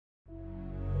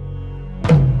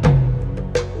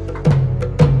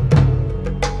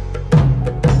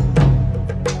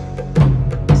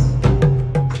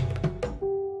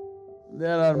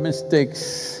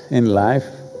mistakes in life,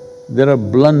 there are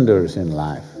blunders in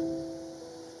life.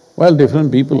 Well,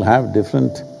 different people have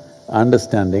different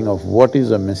understanding of what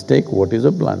is a mistake, what is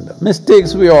a blunder.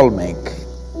 Mistakes we all make.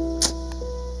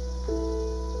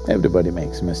 Everybody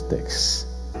makes mistakes.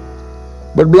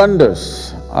 But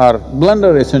blunders are…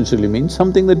 blunder essentially means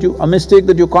something that a mistake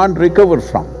that you can't recover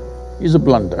from is a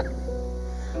blunder.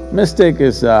 Mistake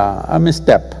is a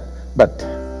misstep, but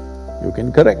you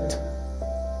can correct.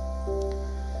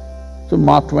 So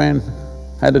Mark Twain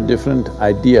had a different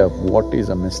idea of what is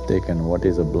a mistake and what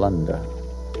is a blunder.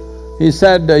 He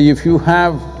said, if you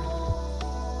have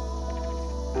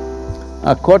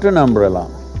a cotton umbrella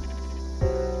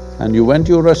and you went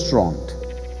to a restaurant,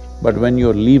 but when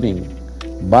you're leaving,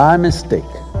 by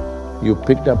mistake, you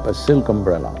picked up a silk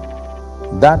umbrella,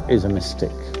 that is a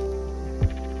mistake.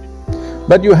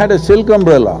 But you had a silk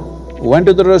umbrella, went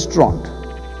to the restaurant,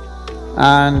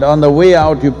 and on the way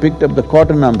out you picked up the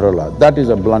cotton umbrella, that is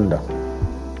a blunder.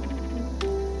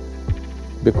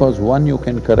 Because one you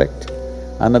can correct,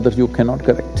 another you cannot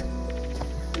correct.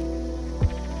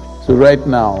 So right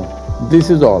now, this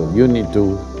is all you need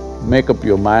to make up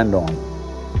your mind on.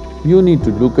 You need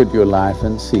to look at your life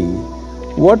and see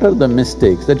what are the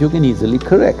mistakes that you can easily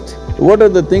correct, what are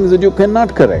the things that you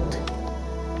cannot correct.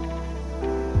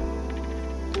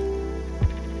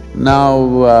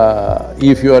 Now,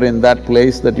 if you are in that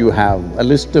place that you have a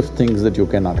list of things that you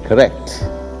cannot correct,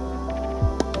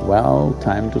 well,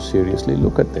 time to seriously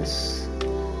look at this,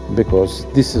 because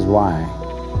this is why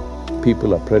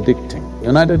people are predicting,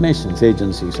 United Nations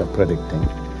agencies are predicting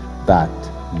that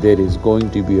there is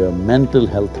going to be a mental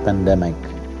health pandemic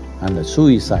and a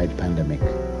suicide pandemic.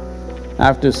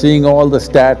 After seeing all the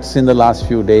stats in the last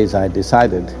few days, I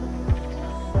decided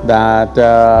that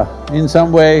in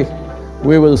some way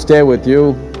we will stay with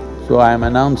you. So I am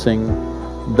announcing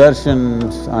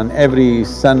darshans on every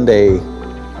Sunday,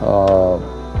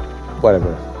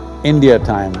 whatever, India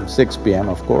time, 6 p.m.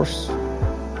 of course,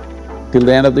 till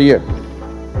the end of the year.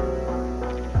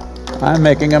 I'm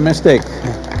making a mistake.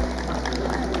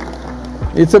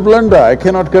 It's a blunder, I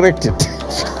cannot correct it.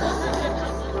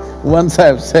 Once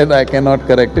I've said I cannot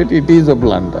correct it, it is a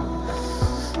blunder.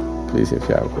 Please, if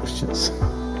you have questions.